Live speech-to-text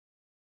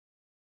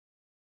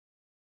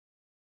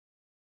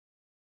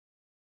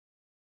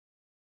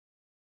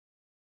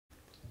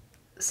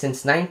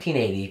Since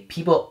 1980,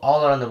 people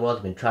all around the world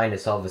have been trying to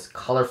solve this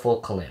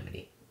colorful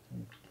calamity.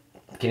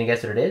 Can you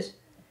guess what it is?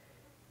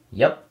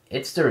 Yep,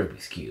 it's the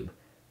Rubik's Cube.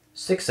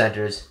 6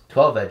 centers,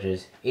 12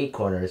 edges, 8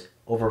 corners,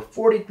 over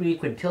 43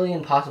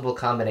 quintillion possible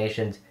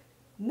combinations.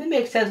 That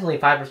makes sense only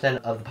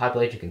 5% of the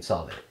population can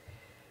solve it.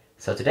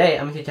 So today,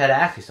 I'm going to teach you how to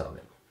actually solve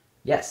it.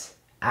 Yes,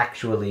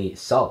 actually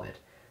solve it.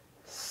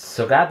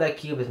 So grab that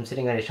cube that's been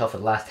sitting on your shelf for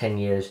the last 10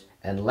 years,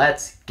 and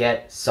let's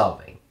get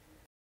solving.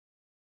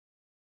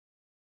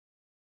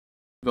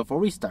 Before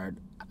we start,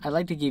 I'd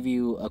like to give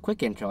you a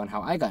quick intro on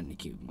how I got into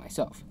Cube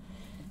myself.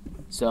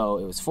 So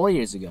it was 4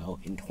 years ago,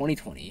 in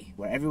 2020,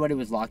 where everybody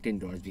was locked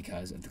indoors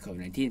because of the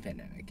COVID-19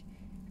 pandemic.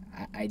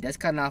 I just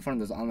gotten off one of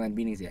those online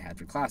meetings they had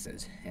for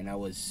classes, and I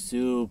was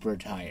super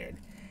tired.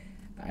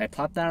 I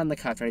plopped down on the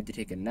couch ready to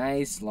take a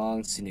nice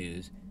long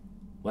snooze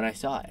when I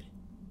saw it.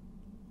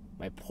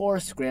 My poor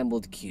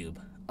scrambled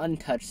cube,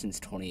 untouched since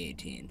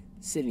 2018,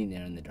 sitting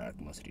there in the dark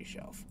most of your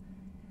shelf.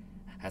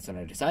 That's when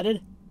I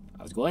decided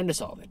I was going to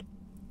solve it.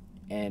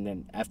 And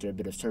then after a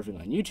bit of surfing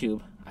on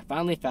YouTube, I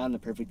finally found the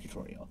perfect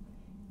tutorial.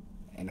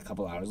 And a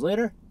couple hours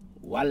later,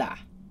 voila,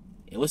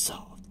 it was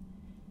solved.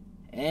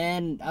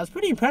 And I was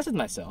pretty impressed with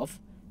myself,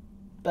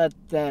 but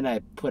then I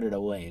put it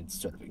away and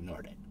sort of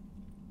ignored it.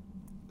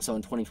 So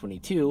in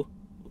 2022,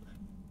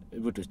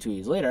 which was 2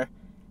 years later,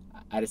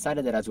 I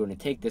decided that I was going to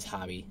take this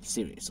hobby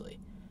seriously.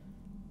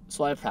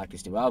 So I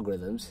practiced new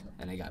algorithms,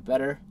 and I got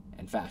better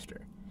and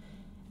faster.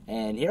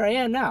 And here I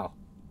am now,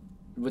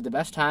 with the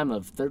best time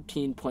of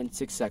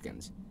 13.6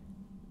 seconds.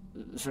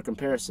 For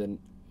comparison,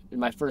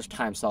 my first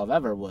time solve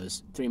ever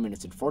was 3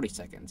 minutes and 40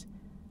 seconds.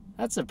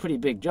 That's a pretty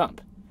big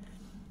jump.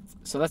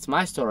 So that's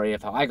my story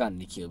of how I got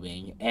into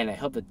cubing, and I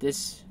hope that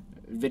this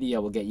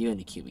video will get you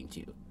into cubing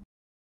too.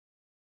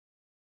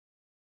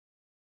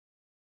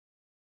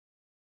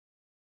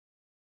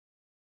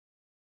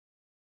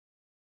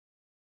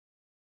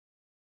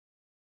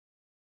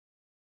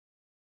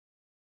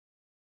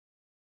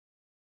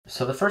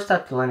 So the first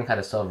step to learning how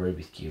to solve a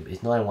Rubik's Cube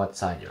is knowing what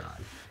side you're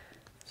on.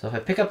 So if I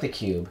pick up the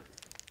cube,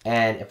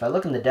 and if I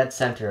look in the dead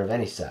center of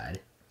any side,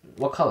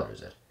 what color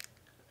is it?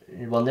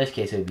 Well, in this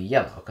case it would be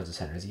yellow, because the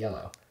center is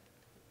yellow.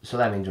 So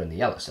that means we're on the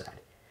yellow side.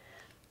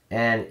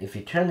 And if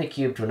you turn the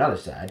cube to another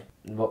side,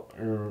 what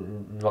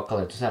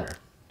color is the center?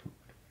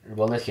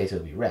 Well, in this case it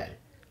would be red.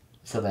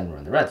 So then we're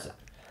on the red side.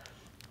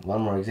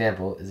 One more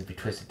example is if you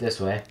twist it this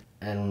way,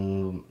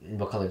 and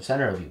what color is the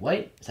center? It would be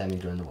white, so that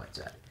means we're on the white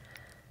side.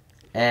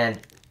 And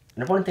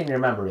an important thing to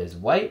remember is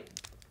white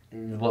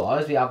will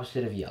always be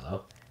opposite of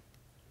yellow,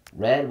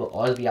 red will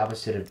always be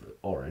opposite of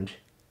orange,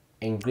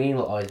 and green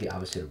will always be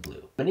opposite of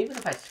blue. But even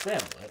if I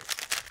scramble it,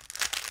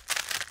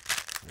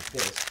 like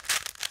this,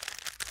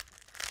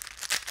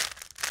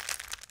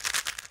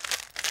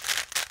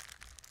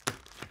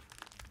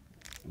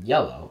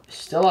 yellow is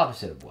still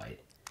opposite of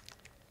white,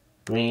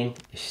 green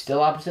is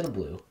still opposite of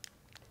blue,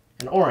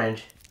 and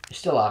orange is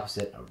still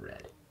opposite of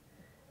red.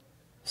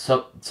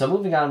 So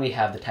moving on, we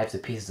have the types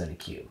of pieces in a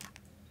cube.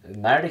 I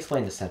already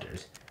explained the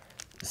centers,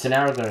 so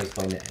now we're going to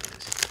explain the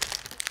edges.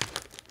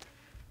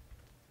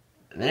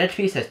 An edge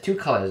piece has 2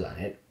 colors on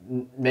it,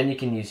 then you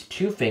can use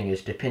 2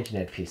 fingers to pinch an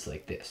edge piece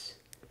like this.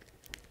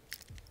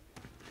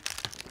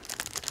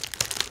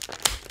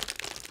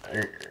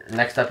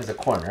 Next up is a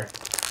corner.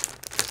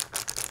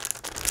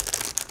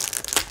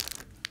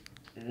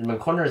 When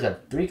corners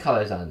have 3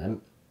 colors on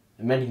them,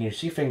 then you can use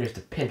 3 fingers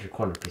to pinch a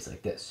corner piece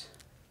like this.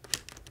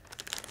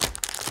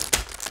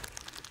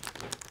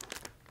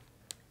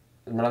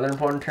 Another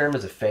important term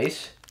is a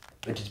face,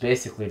 which is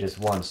basically just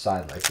one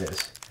side like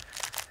this.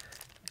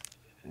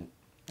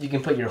 You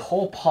can put your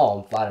whole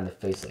palm flat on the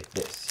face like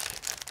this.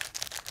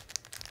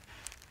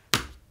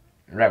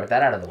 Right, with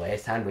that out of the way,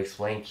 it's time to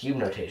explain cube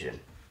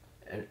notation.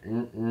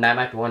 And I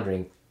might be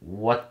wondering,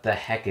 what the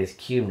heck is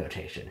cube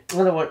notation? In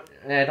other words,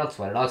 don't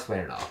explain it, I'll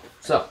explain it all.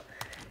 So,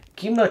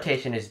 cube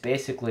notation is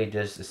basically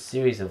just a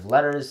series of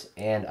letters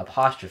and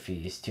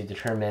apostrophes to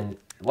determine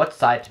what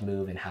side to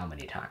move and how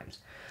many times.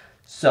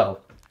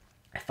 So,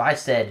 if I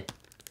said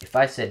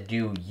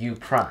do U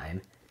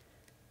prime,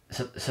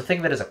 so think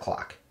of it as a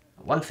clock.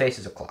 One face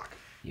is a clock.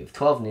 You have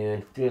 12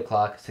 noon, 3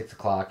 o'clock, 6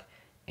 o'clock,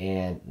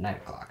 and 9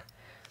 o'clock.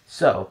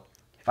 So,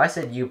 if I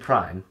said U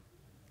prime,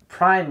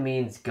 prime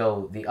means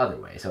go the other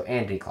way, so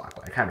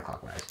anti-clockwise,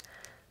 counterclockwise.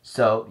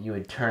 So, you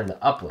would turn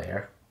the up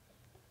layer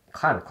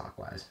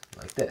counterclockwise,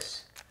 like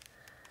this.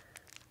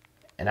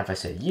 And if I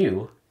said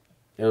U,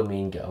 it would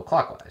mean go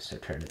clockwise, so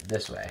turn it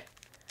this way,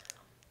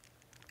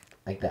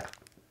 like that.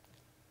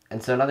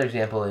 And so another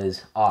example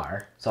is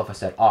R. So if I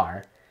said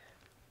R,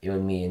 it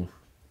would mean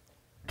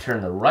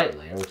turn the right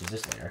layer, which is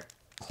this layer,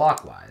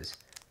 clockwise.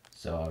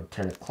 So I would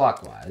turn it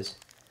clockwise,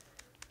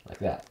 like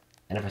that.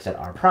 And if I said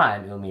R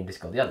prime, it would mean just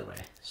go the other way.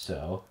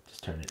 So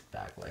just turn it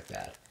back like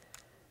that.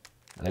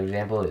 Another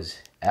example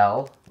is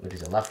L, which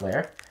is a left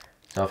layer.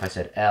 So if I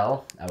said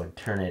L, I would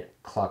turn it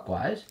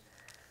clockwise,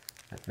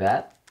 like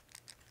that.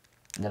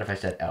 And then if I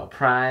said L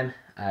prime,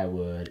 I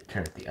would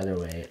turn it the other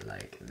way,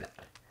 like that.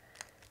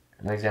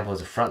 Another example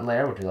is a front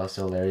layer, which is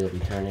also a layer you'll be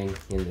turning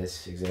in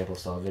this example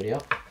solve video.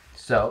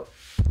 So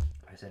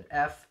I said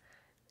F,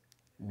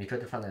 we turn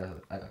the front layer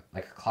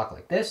like a clock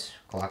like this,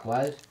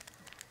 clockwise.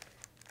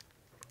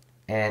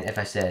 And if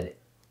I said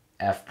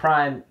F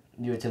prime,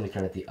 you would simply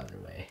turn it the other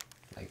way,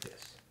 like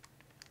this.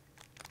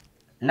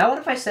 Now what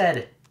if I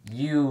said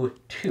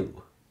U2?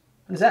 What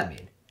does that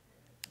mean?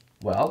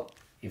 Well,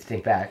 if you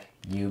think back,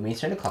 U means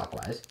turn it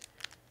clockwise,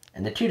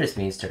 and the 2 just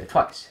means turn it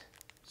twice.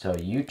 So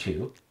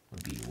U2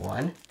 would be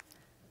 1,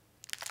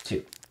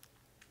 2,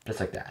 just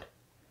like that.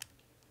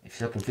 If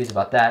you're confused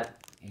about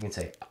that, you can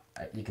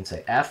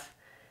say F.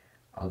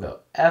 I'll go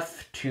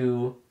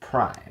F2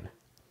 prime.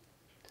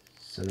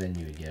 So then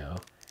you would go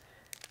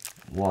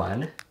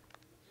 1,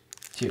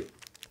 2,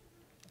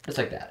 just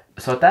like that.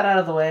 So with that out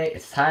of the way,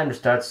 it's time to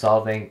start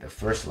solving the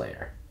first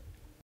layer.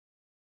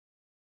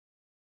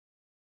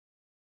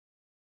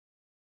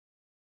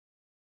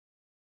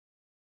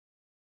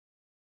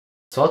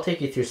 So I'll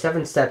take you through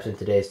 7 steps in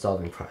today's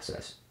solving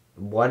process.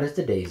 1 is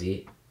the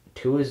daisy,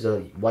 2 is the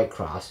white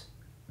cross,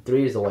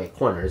 3 is the white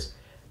corners,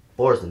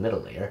 4 is the middle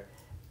layer,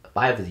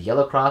 5 is the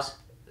yellow cross,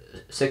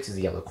 6 is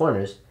the yellow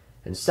corners,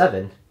 and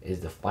 7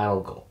 is the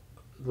final goal,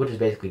 which is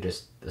basically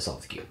just the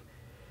solved cube.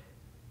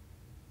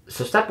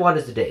 So step 1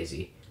 is the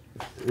daisy,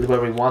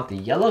 where we want the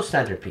yellow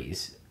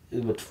centerpiece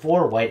with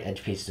 4 white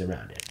edge pieces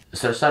around it.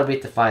 So to start, we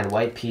have to find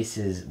white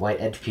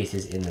edge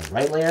pieces in the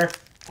right layer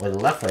or the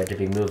left layer to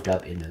be moved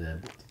up into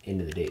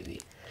the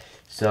daisy.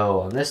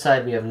 So on this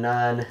side we have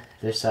none,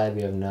 this side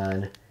we have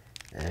none,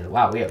 and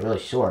wow, we got really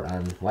short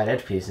on white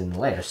edge pieces in the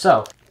layer.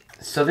 So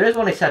there is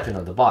one exception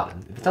on the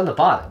bottom. If it's on the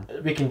bottom,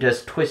 we can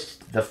just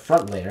twist the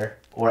front layer,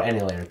 or any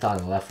layer, it's on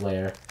the left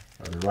layer,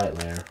 or the right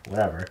layer,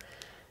 whatever.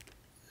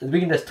 We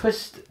can just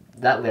twist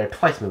that layer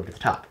twice, move to the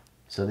top.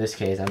 So in this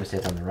case, I'm going to say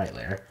it's on the right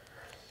layer.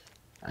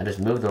 I just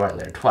move the right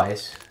layer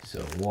twice,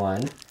 so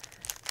 1,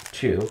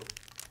 2,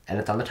 and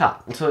it's on the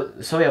top.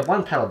 So we have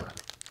 1 petal done.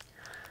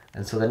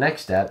 And so the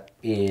next step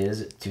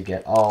is to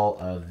get all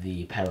of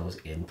the petals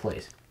in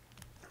place.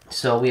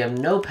 So we have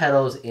no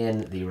petals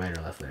in the right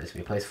or left layers to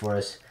be placed for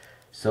us.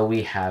 So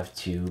we have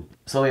to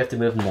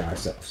move them down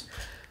ourselves.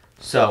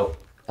 So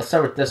let's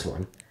start with this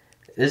one.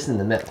 This is in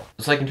the middle.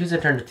 So we can choose to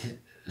turn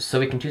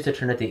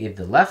it to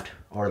either the left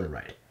or the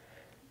right.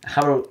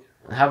 However,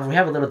 we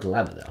have a little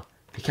dilemma though,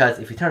 because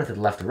if we turn it to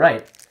the left or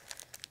right,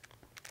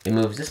 it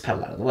moves this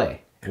petal out of the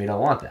way, and we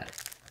don't want that.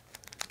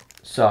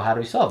 So how do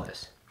we solve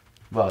this?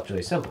 Well, it's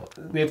really simple.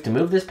 We have to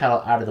move this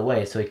petal out of the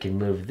way so we can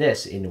move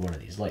this into one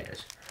of these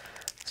layers.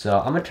 So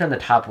I'm going to turn the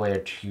top layer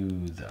to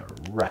the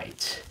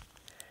right.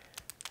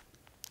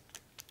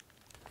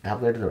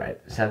 Top layer to the right.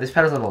 So now this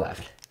petal's on the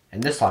left,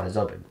 and this slot is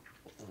open.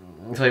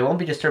 So we won't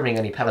be disturbing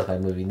any petals by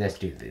moving this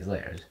to these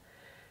layers.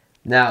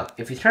 Now,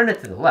 if you turn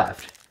it to the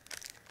left,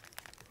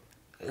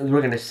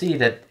 we're going to see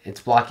that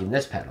it's blocking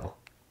this petal.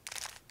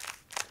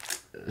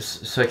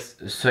 So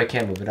I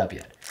can't move it up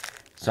yet.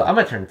 So I'm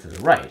going to turn it to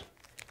the right,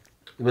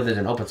 where there's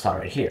an open slot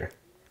right here,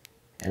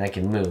 and I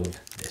can move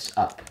this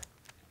up.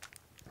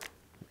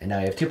 And now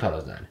I have 2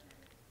 petals done.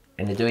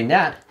 And in doing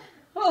that,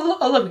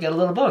 oh look, we got a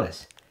little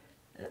bonus.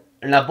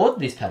 And now both of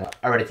these petals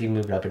are ready to be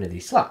moved up into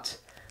these slots.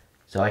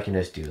 So I can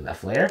just do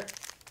left layer,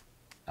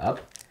 up,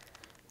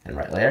 and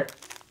right layer,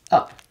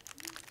 up.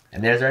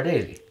 And there's our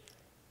daisy.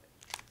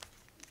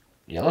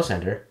 Yellow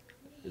center,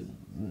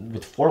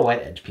 with 4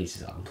 white edge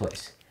pieces on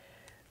place.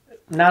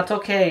 Now it's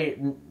okay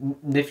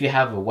if you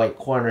have a white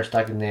corner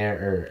stuck in there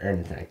or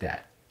anything like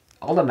that.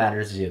 All that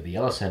matters is you have the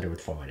yellow center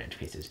with 4 white edge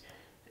pieces.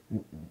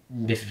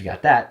 If you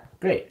got that,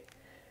 great.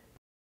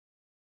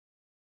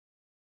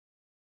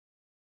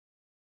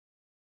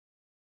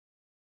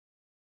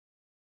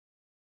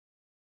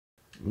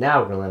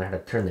 Now we're going to learn how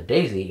to turn the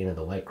daisy into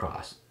the white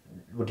cross,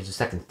 which is the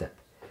second step.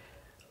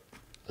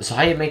 So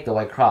how you make the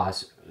white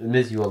cross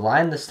is you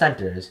align the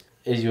centers,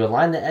 you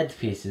align the edge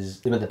pieces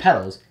with the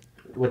petals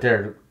with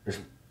their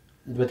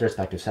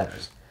respective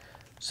centers.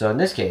 So in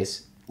this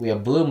case, we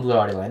have blue and blue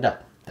already lined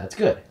up. That's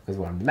good, because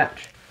we want them to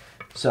match.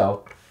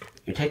 So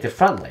you take the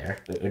front layer,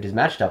 which is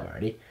matched up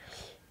already,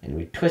 and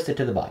we twist it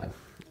to the bottom.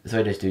 So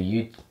I just do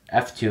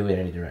F2 in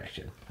any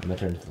direction. I'm going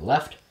to turn it to the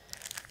left.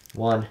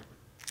 1,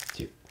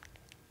 2.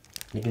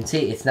 You can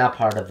see it's now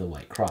part of the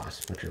white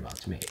cross, which we're about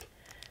to make.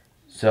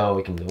 So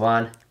we can move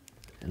on.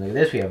 And look at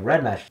this, we have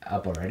red matched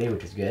up already,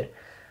 which is good.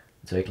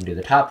 So we can do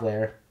the top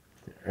layer,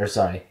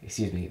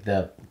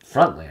 the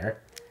front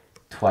layer,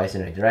 twice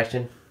in any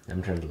direction.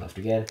 I'm turning to the left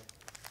again.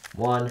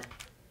 1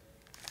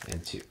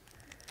 and 2.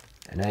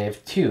 And now you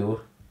have 2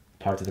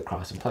 parts of the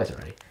cross in place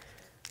already.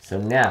 So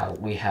now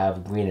we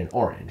have green and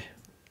orange.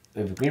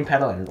 We have a green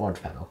petal and an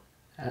orange petal.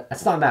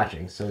 That's not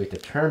matching, so we have to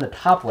turn the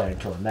top layer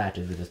until it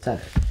matches with the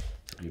center.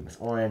 So green with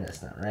orange,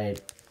 that's not right.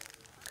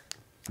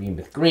 Green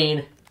with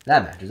green,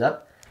 that matches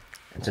up.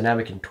 And so now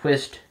we can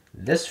twist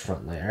this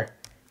front layer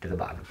to the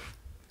bottom.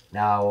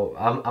 Now,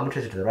 I'm going to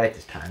twist it to the right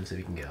this time, so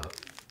we can go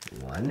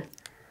 1,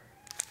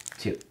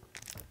 2.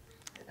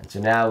 And so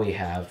now we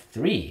have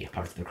 3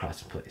 parts of the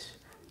cross in place.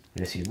 We're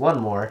going to see one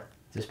more,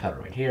 this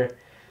petal right here.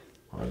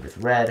 Orange with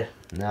red.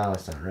 No,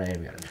 that's not right.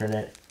 We gotta turn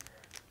it.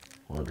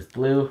 Orange with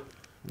blue.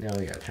 No,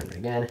 we gotta turn it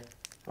again.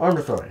 Orange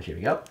with orange. Here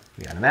we go.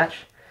 We got a match.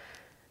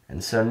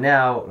 And so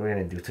now we're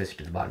gonna do twist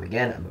to the bottom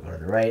again. I'm gonna go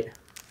to the right.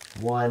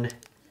 1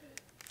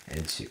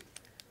 and 2.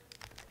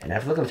 And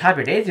if you look on the top,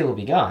 your daisy will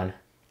be gone.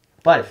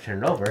 But if you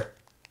turn it over,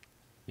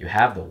 you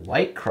have the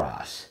white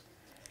cross.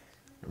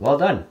 Well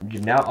done.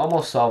 You've now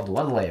almost solved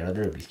one layer of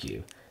the Rubik's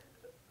Cube.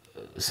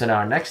 So now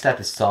our next step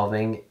is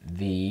solving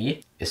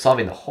the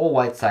whole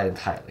white side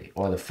entirely,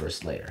 or the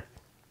first layer.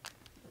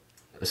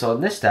 So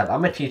in this step,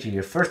 I'm going to teach you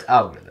your first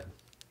algorithm.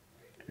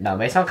 Now it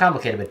may sound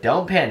complicated, but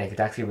don't panic, it's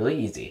actually really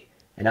easy.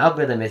 An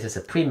algorithm is just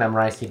a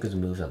pre-memorized sequence of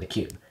moves on the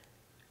cube,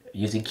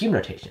 using cube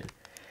notation.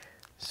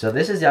 So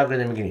this is the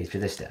algorithm we're going to use for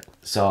this step.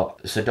 So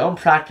don't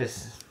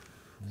practice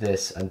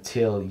this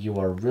until you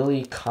are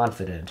really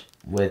confident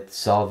with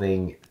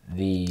solving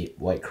the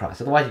white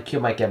cross. Otherwise your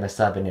cube might get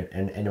messed up and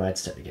you might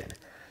start again.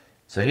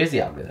 So here's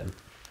the algorithm.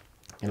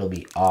 It'll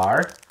be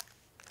R,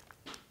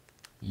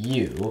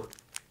 U,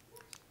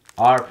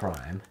 R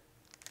prime,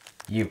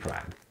 U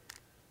prime.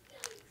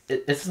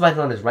 This is what's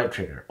known as right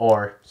trigger,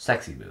 or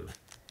sexy move.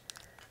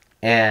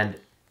 And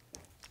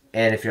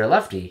if you're a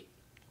lefty,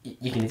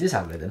 you can use this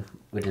algorithm,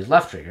 which is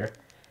left trigger.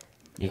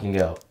 You can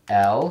go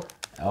L,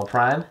 L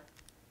prime,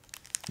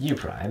 U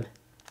prime,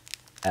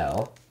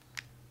 L,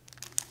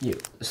 U.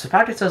 So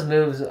practice those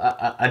moves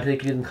until you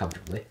can do them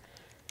comfortably.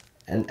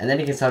 And then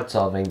you can start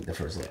solving the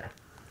first layer.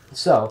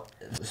 So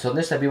in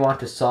this step, we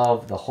want to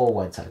solve the whole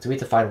white side. So we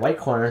have to find white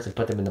corners and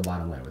put them in the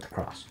bottom layer with the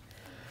cross.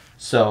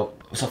 So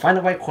find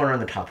the white corner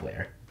on the top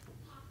layer.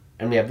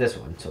 And we have this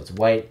one. So it's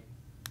white,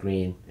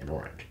 green, and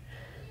orange.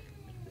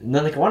 And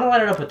then I want to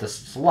line it up with the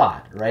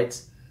slot, right?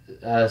 So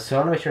I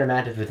want to make sure it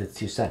matches with its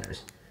two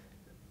centers.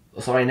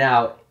 So right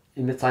now,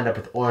 it's lined up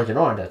with orange and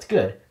orange. That's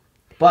good.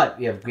 But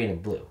we have green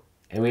and blue.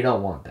 And we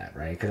don't want that,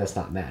 right? Because that's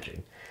not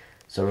matching.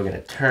 So we're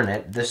going to turn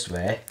it this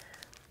way.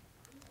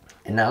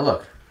 And now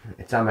look,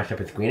 it's not matched up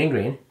with green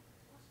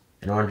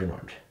and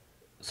orange.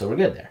 So we're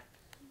good there.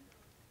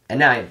 And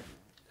now I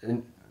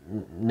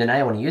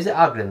want to use the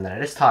algorithm that I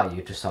just taught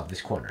you to solve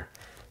this corner.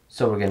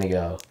 So we're going to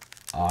go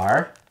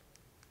R,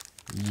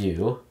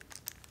 U,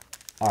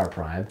 R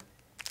prime,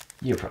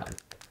 U prime.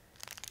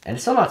 And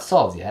it's still not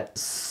solved yet,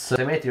 so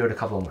I may have to do it a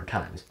couple more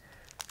times.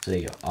 So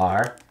you go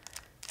R,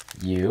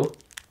 U,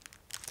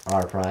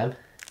 R prime,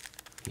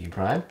 U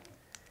prime.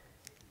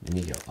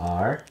 Then you go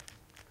R,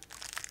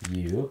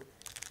 U,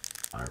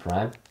 R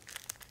prime,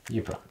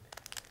 U prime.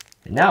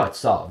 And now it's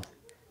solved.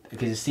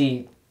 Because you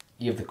see,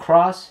 you have the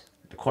cross,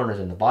 the corners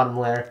in the bottom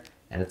layer,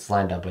 and it's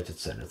lined up with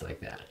its centers like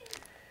that.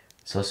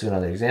 So let's do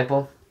another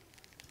example.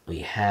 We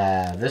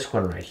have this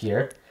corner right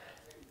here.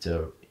 It's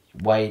a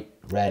white,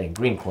 red, and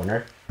green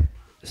corner.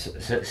 So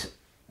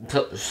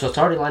it's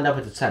already lined up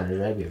with its centers,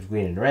 right? We have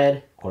green and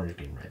red, corners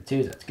green and red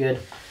too, that's good.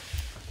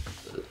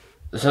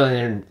 So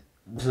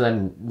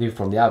then we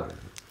form the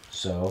algorithm.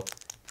 So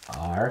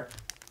R,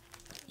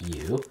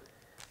 U,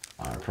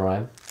 R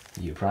prime,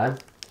 U prime.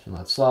 So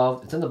let's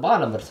solve. It's in the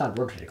bottom, but it's not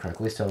rotated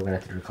correctly, so we're going to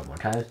have to do it a couple more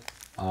times.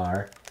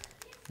 R,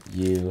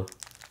 U,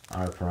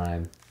 R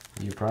prime,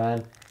 U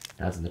prime.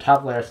 Now it's in the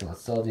top layer, so not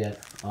solved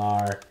yet.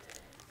 R,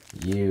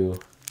 U,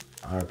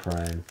 R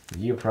prime,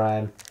 U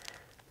prime.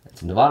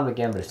 It's in the bottom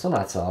again, but it's still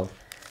not solved.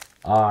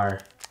 R,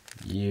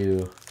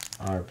 U,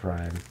 R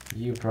prime,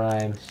 U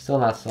prime. Still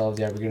not solved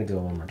yet. We're going to do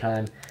it one more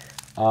time.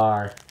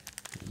 R,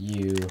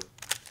 U,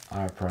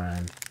 R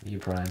prime, U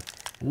prime.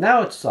 And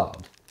now it's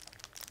solved.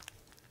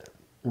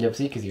 You'll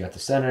see because you got the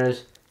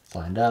centers, it's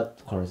lined up,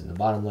 the corners in the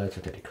bottom layer, it's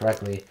rotated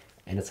correctly,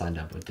 and it's lined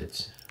up with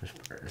its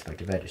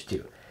respective edges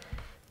too.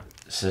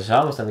 So it's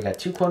almost done. We got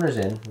two corners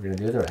in. We're going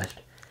to do the rest.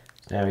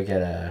 So now we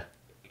got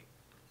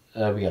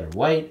a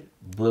white,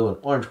 blue, and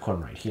orange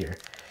corner right here.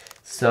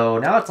 So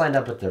now it's lined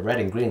up with the red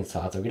and green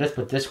slots. So we just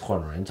put this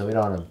corner in, so we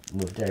don't want to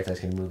move there because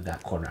it's going to move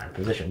that corner out of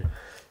position.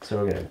 So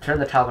we're going to turn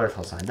the top layer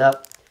until it's lined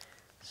up.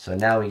 So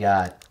now we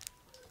got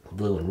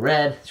blue and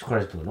red. This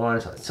corner is blue and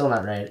orange, so it's still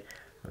not right.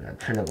 We're going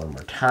to turn it one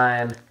more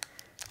time.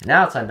 And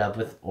now it's lined up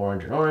with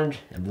orange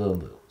and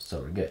blue. So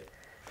we're good.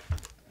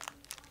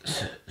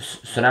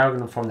 So now we're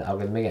going to form the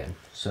algorithm again.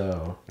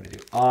 So we're going to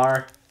do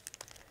R,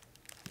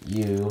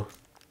 U,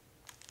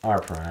 R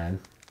prime,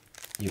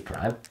 U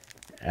prime.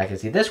 And I can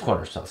see this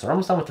corner solved. So we're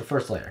almost done with the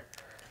first layer.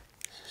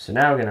 So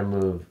now we're going to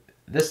move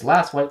this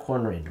last white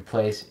corner into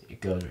place. It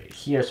goes right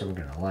here, so we're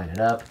going to line it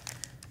up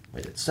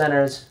with its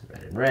centers,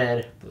 red and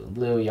red, blue and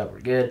blue. Yep, we're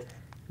good.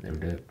 And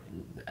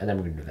then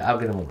we're going to do the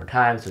algorithm one more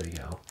time. So we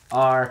go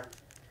R,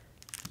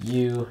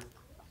 U,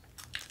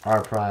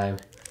 R prime,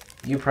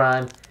 U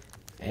prime,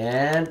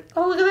 and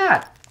oh, look at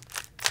that!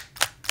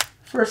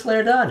 First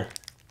layer done.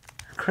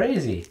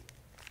 Crazy.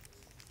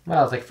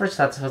 Wow, it's like first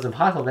that was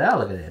impossible, but now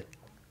look at it.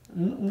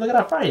 Look at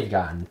how far you've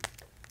gotten.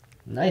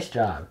 Nice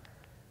job.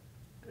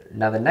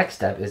 Now the next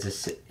step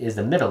is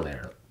the middle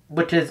layer,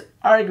 which is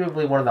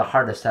arguably one of the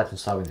hardest steps in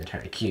solving the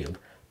entire cube.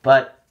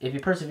 But if you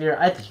persevere,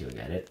 I think you'll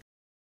get it.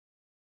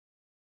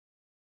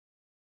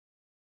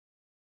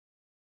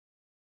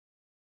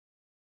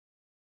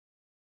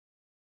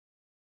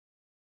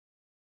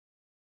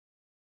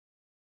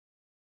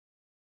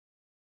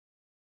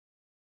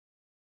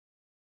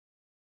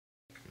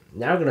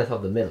 Now we're going to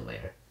solve the middle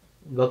layer.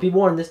 But be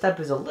warned, this step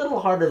is a little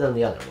harder than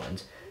the other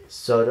ones.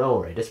 So don't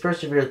worry, just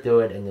persevere through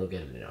it and you'll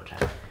get it in no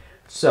time.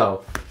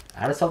 So,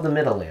 how to solve the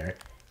middle layer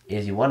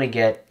is you want to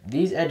get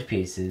these edge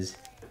pieces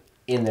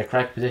in their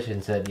correct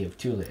position so that you have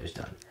 2 layers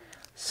done.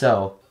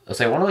 So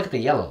I want to look at the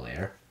yellow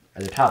layer,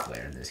 or the top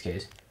layer in this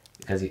case,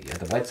 because you have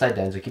the white side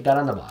done, so keep that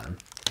on the bottom.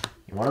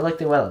 You want to look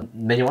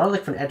then you want to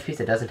look for an edge piece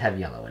that doesn't have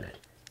yellow in it.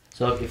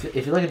 So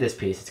if you look at this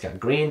piece, it's got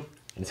green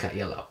and it's got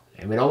yellow.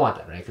 And we don't want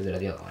that, right, because it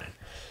has yellow in it.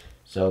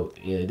 So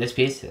this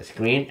piece has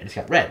green and it's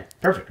got red.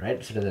 Perfect,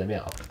 right? So it doesn't have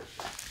yellow.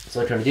 So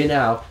what we're trying to do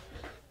now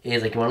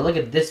is, like, you want to look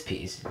at this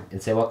piece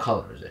and say, what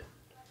color is it?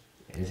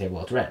 And you say,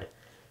 well, it's red.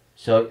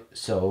 So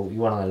you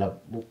want to line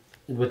up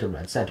with the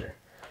red center.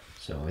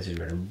 So this is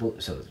red and blue.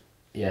 So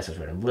yes, it's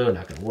red and blue.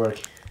 Not gonna work.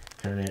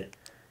 Turn it.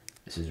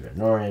 This is red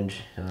and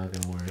orange. Not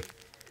gonna work.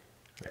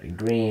 Red and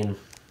green.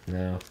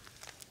 No.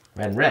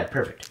 Red and red.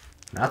 Perfect.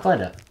 Now it's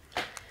lined up.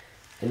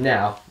 And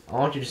now I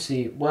want you to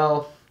see,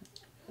 well,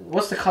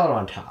 what's the color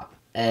on top?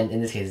 And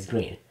in this case, it's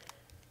green.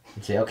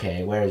 And say,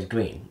 okay, where is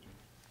green?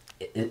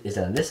 Is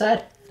it on this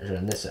side or is it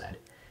on this side?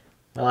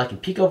 Well, I can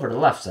peek over to the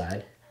left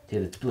side. See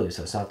that it's blue,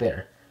 so it's not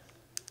there.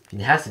 It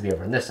has to be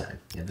over on this side.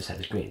 The other side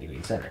is green, the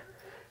green center.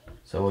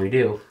 So what we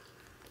do,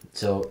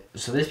 so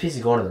this piece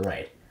is going to the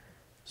right.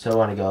 So I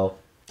want to go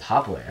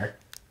top layer,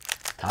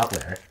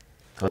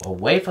 go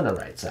away from the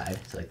right side,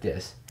 so like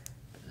this.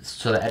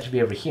 So the edge should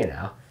be over here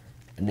now.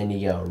 And then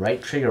you go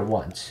right trigger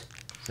once.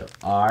 So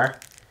R,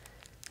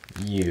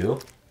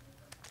 U,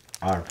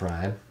 R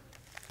prime,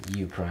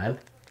 U prime.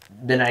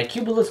 Then I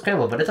cube a little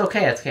scrambled, but it's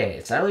okay, it's okay.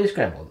 It's not really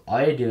scrambled.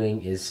 All you're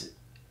doing is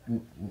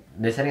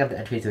setting up the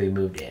edge piece that we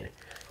moved in.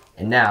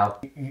 And now,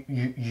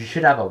 you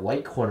should have a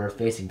white corner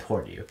facing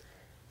toward you.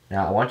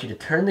 Now, I want you to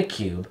turn the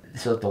cube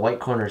so that the white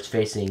corner is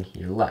facing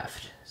your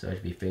left. So it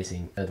should be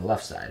facing the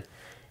left side.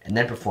 And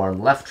then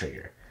perform left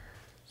trigger.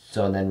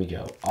 So then we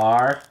go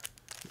L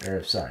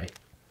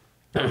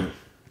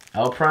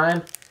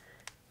prime,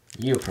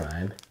 U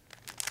prime,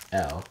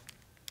 L,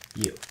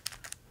 U.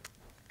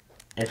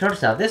 And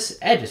notice now, this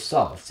edge is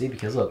solved, see?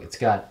 Because look, it's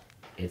got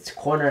its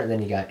corner and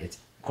then you got its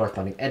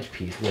corresponding edge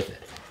piece with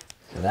it.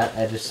 So that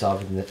edge is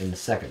solved in the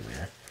second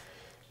layer.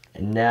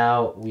 And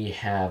now we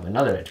have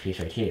another edge piece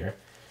right here.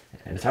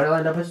 And it's already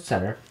lined up with the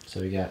center.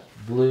 So we got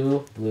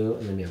blue, blue,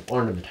 and then we have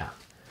orange on the top.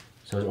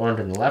 So is orange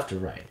on the left or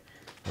right?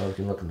 Well, we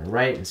can look on the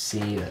right and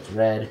see that's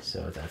red,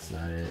 so that's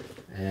not it.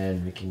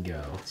 And we can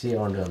go, see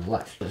orange on the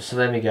left. So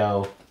then we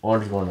go,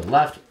 orange going to the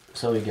left.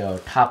 So we go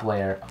top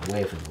layer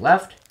away from the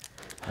left.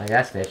 I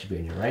guess that should be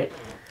on your right.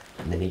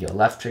 And then you go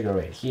left trigger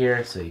right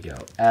here. So you go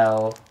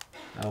L,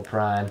 L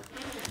prime,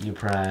 U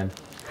prime,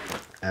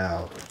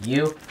 L,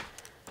 U.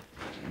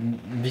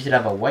 You should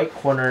have a white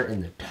corner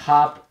in the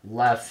top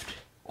left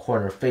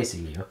corner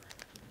facing you.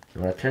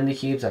 You want to turn the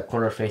cubes, that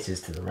corner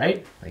faces to the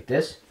right, like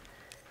this.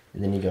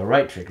 And then you go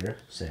right trigger,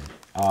 say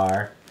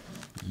R,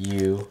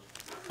 U,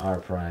 R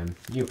prime,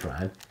 U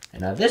prime.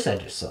 And now this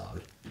edge is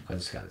solved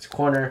because it's got its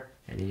corner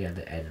and you got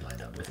the edge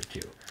lined up with it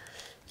too.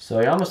 So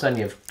you're almost done.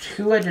 You have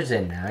 2 edges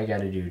in now. You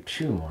got to do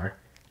 2 more.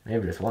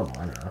 Maybe just 1 more,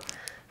 I don't know.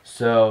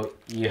 So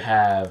you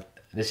have,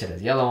 this shit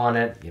has yellow on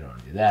it. You don't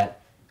want to do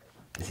that.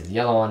 This has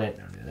yellow on it.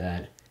 Don't do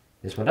that.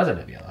 This one doesn't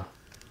have yellow.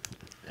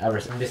 I'm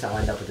just not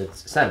lined up with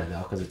its center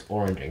though because it's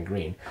orange and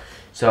green.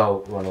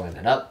 So we want to line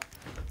that up.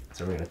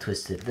 So we're going to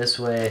twist it this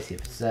way, see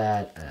if it's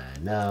that.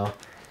 No,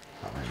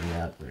 not lining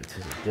up. We're going to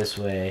twist it this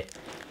way.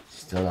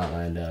 Still not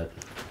lined up.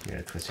 We're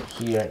going to twist it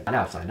here.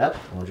 Now it's lined up,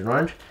 orange and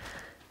orange.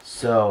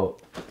 So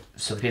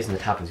the piece on the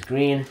top is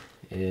green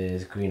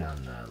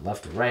on the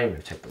left or right. We're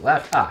going to check the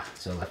left.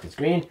 So left is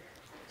green.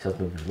 So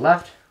let's move to the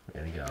left.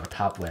 We're going to go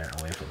top layer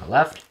away from the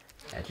left.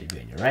 That should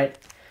be on your right.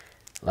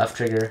 Left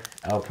trigger,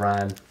 L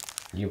prime,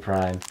 U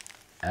prime,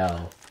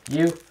 L,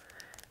 U.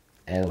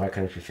 And the white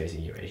corner should be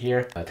facing you right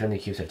here. Turn the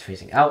cube so it's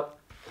facing out.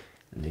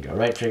 And then go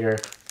right trigger,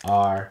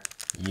 R,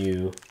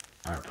 U,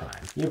 R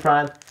prime, U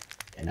prime.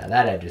 And now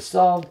that edge is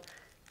solved.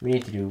 We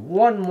need to do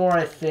 1 more,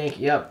 I think.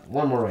 Yep,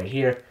 1 more right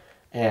here.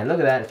 And look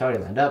at that, it's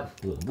already lined up.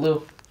 Blue and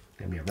blue.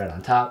 Gonna be a red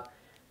on top.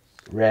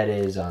 Red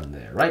is on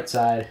the right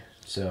side,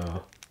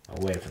 so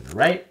away from the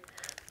right.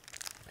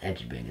 Edge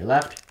should be on your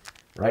left.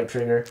 Right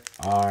trigger,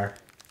 R,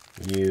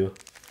 U,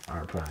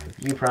 R prime,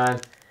 U prime.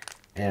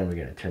 And we're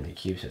gonna turn the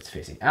cube so it's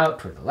facing out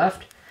toward the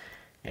left.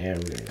 And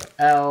we're gonna go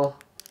L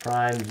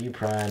prime, U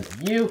prime,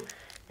 U.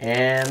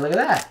 And look at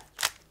that.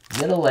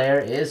 Middle layer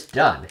is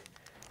done.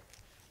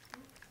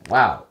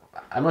 Wow,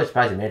 I'm really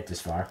surprised I made it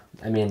this far.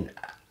 I mean,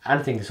 I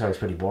don't think this one is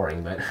pretty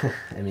boring, but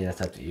I mean,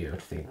 that's up to you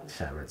to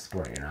decide whether it's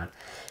boring or not.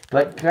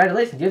 But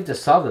congratulations, you've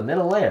just solved the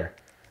middle layer.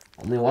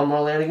 Only 1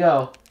 more layer to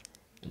go.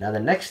 Now the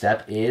next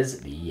step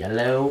is the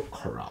yellow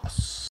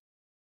cross.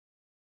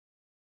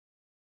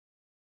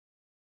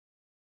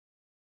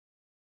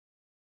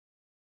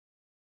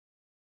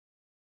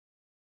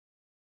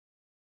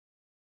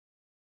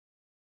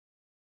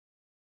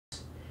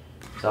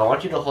 So I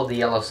want you to hold the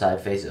yellow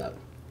side face up.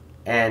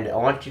 And I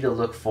want you to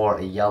look for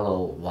a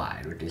yellow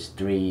line, which is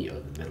 3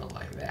 or the middle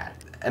like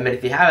that. I mean,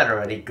 if you have it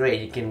already,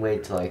 great, you can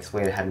wait till I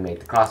explain how to make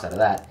the cross out of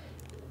that.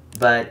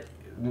 But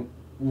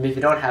if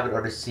you don't have it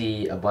or to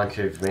see a bunch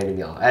of random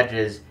yellow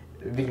edges,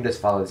 we can just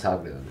follow this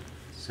algorithm.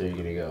 So you're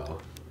gonna go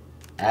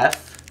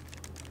F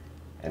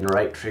and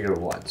right trigger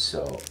once.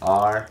 So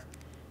R,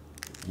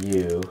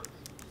 U,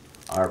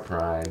 R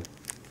prime,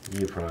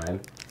 U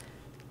prime,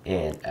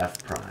 and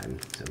F prime.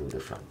 So move the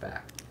front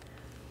back.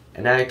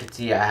 And now you can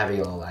see I have a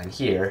yellow line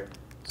here.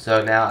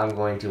 So now I'm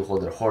going to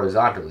hold it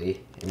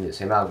horizontally and do the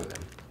same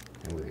algorithm.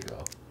 I'm going to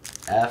go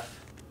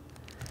F,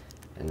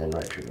 and then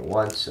right trigger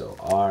once, so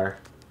R,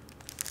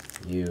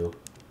 U,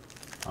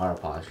 R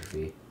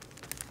apostrophe,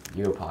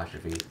 U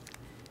apostrophe,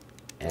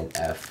 and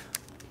F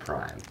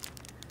prime.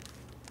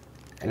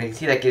 And you can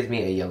see that gives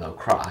me a yellow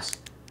cross.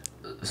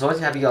 So once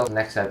you have a yellow, the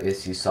next step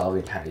is to solve the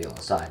entire yellow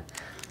side.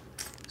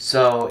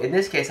 So in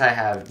this case I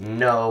have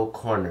no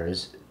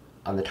corners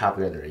on the top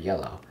layer that are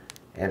yellow.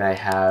 And I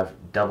have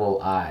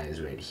double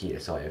eyes right here.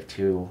 So I have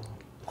 2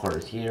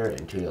 corners here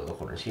and 2 yellow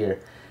corners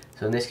here.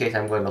 So in this case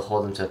I'm going to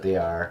hold them so that they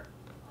are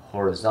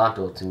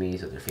horizontal to me,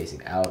 so they're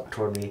facing out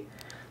toward me.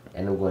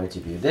 And I'm going to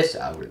do this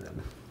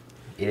algorithm.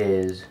 It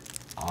is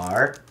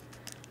R,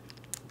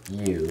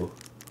 U,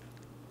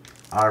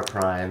 R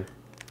prime,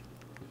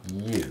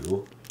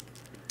 U,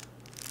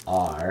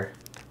 R,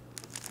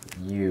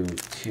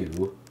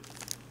 U2,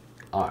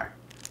 R.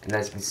 And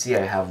as you can see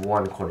I have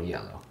 1 corner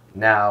yellow.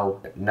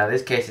 Now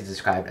this case is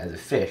described as a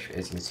fish.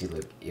 As you can see,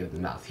 look, you have the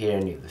mouth here,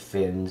 and you have the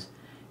fins,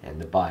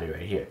 and the body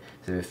right here.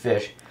 So the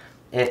fish,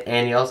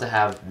 and you also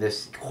have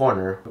this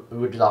corner,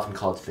 which is often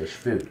called fish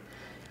food.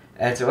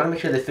 And so I want to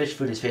make sure the fish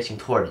food is facing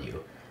toward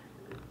you.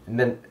 And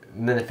then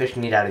the fish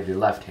can eat out of your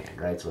left hand,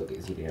 right? So look,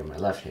 it's eating out of my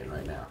left hand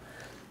right now.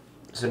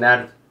 So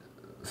now to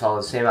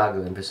follow the same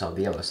algorithm to solve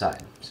the yellow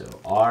side. So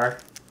R,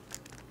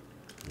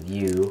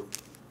 U,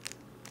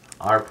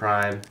 R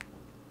prime,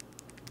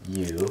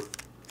 U,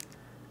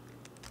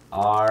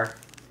 R,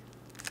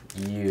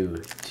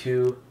 U,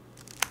 2,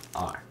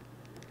 R.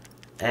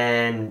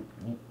 And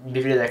if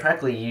you did that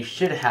correctly, you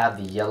should have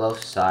the yellow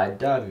side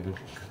done.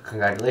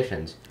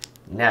 Congratulations.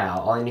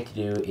 Now, all you need to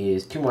do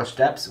is 2 more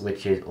steps,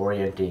 which is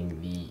orienting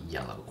the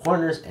yellow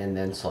corners and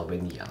then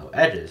solving the yellow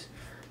edges.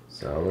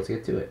 So let's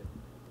get to it.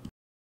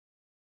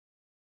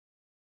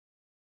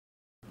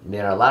 In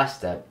our last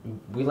step,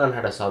 we learned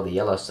how to solve the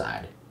yellow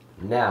side.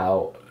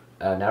 Now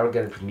we're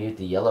going to permute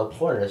the yellow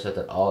corners so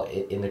that all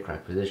in the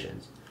correct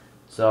positions.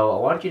 So I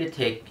want you to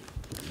take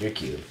your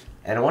cube,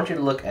 and I want you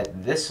to look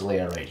at this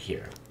layer right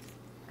here,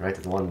 right,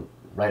 the one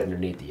right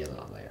underneath the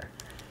yellow layer.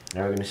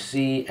 Now we're going to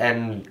see,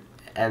 and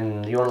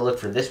you want to look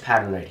for this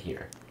pattern right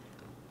here.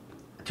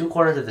 2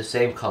 corners of the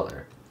same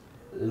color,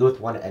 with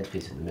 1 edge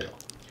piece in the middle.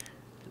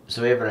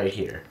 So we have it right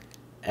here.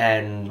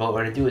 And what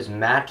we're going to do is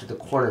match the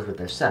corners with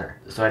their center.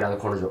 So right now the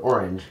corners are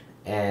orange,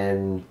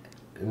 and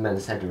then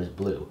the center is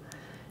blue.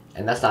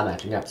 And that's not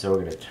matching up, so we're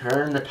going to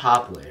turn the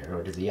top layer,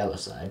 which is the yellow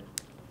side,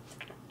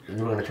 and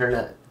we're going to turn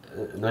it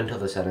until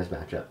the centers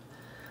match up.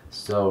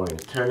 So we're going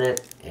to turn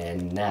it,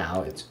 and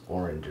now it's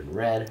orange and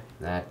red.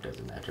 That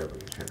doesn't match up. We're going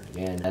to turn it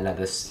again. And now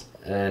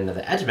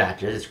the edge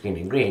matches, it's green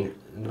and green,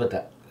 but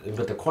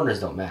the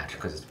corners don't match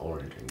because it's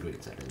orange and green,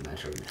 so that doesn't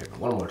match. So we're going to turn it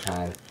one more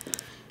time.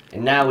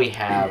 And now we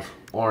have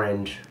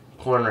orange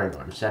corner and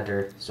orange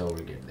center, so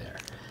we're good there.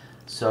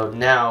 So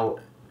now,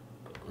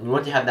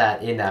 once you have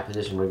that in that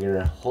position, we're going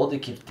to hold the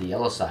cube to the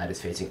yellow side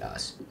is facing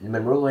us. And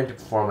then we're going to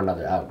perform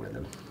another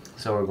algorithm.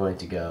 So we're going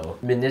to go,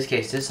 in this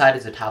case, this side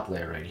is the top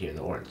layer right here,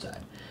 the orange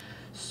side.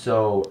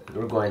 So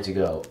we're going to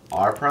go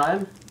R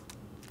prime,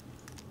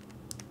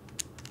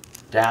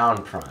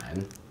 down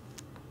prime,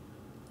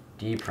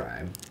 D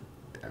prime,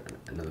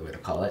 another way to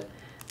call it,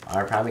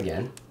 R prime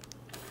again,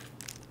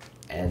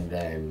 and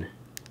then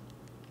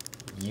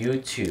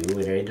U2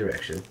 in any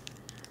direction.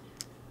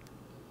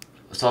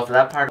 So for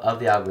that part of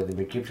the algorithm,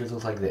 your cube should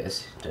look like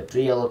this. So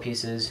 3 yellow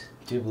pieces,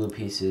 2 blue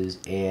pieces,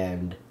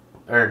 and,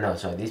 or no,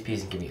 sorry, these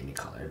pieces can be any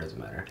color, it doesn't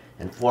matter.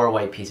 And 4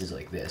 white pieces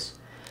like this.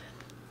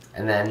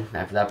 And then,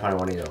 after that part, I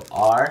want to go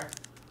R,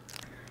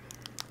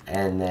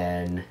 and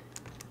then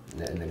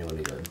you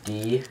want to go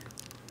D, and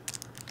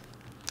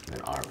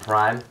then R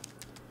prime.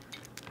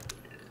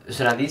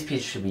 So now these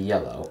pieces should be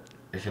yellow.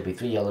 There should be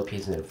 3 yellow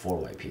pieces and then 4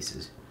 white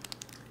pieces.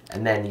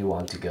 And then you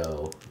want to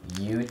go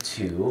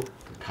U2,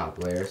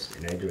 top layers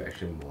in any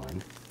direction,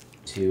 1,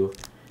 2,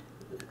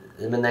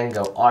 and then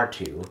go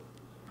R2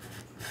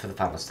 for the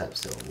final step,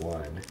 so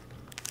 1,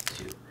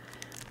 2.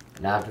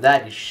 Now after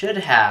that, you should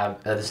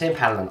have the same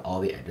pattern on all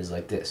the edges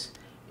like this.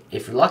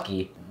 If you're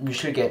lucky, you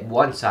should get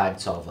one side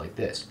solved like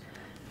this.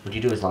 What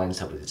you do is line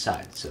this up with the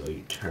side, so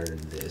you turn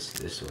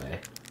this way,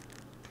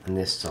 and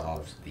this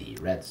solves the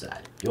red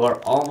side. You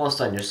are almost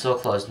done, you're so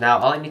close. Now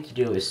all you need to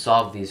do is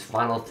solve these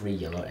final 3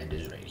 yellow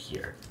edges right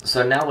here.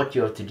 So now what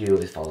you have to do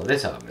is follow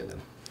this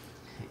algorithm.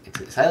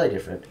 It's slightly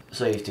different.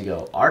 So you have to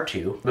go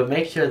R2, but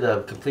make sure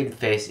the completed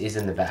face is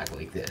in the back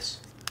like this.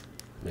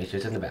 Make sure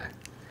it's in the back.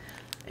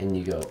 And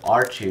you go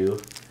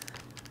R2,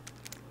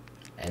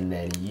 and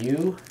then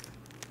U,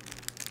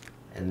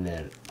 and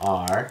then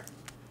R,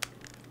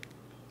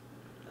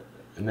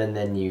 and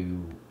then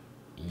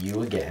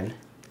u again,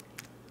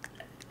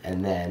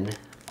 and then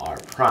r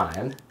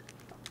prime,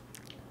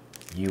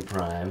 u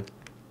prime,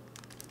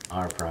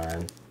 r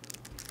prime,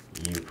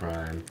 u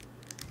prime,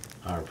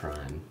 r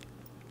prime,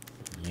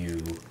 u,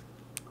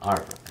 r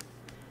prime.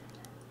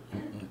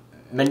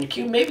 And your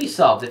cube may be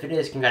solved. If it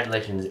is,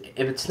 congratulations.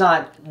 If it's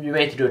not, you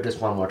may have to do it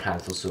just one more time.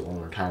 So let's do it one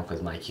more time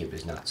because my cube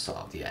is not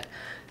solved yet.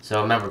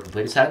 So remember,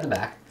 complete the side of the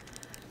back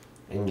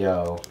and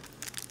go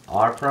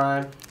r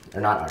prime,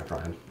 or not r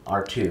prime,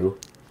 r2,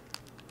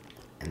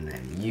 and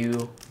then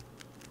u,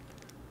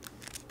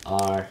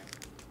 r,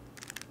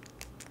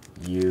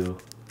 u,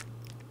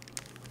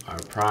 r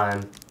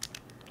prime,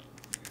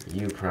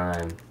 u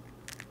prime,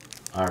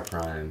 r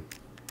prime,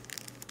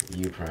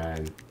 u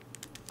prime,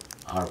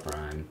 r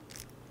prime,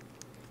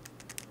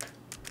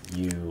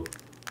 u,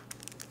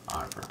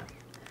 r prime.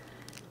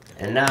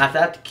 And now after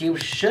that, the cube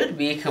should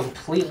be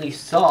completely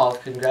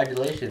solved.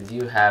 Congratulations,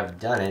 you have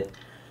done it.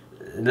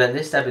 Then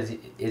this step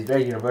is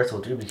very universal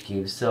with Rubiks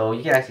cubes, so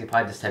you can actually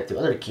apply this type to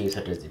other cubes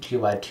such as the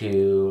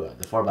 2x2,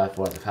 the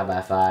 4x4, the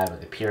 5x5, or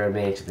the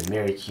pyramid, or the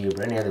mirror cube,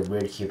 or any other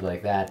weird cube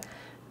like that.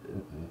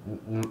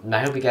 I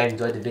hope you guys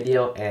enjoyed the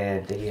video,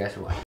 and thank you guys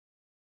for watching.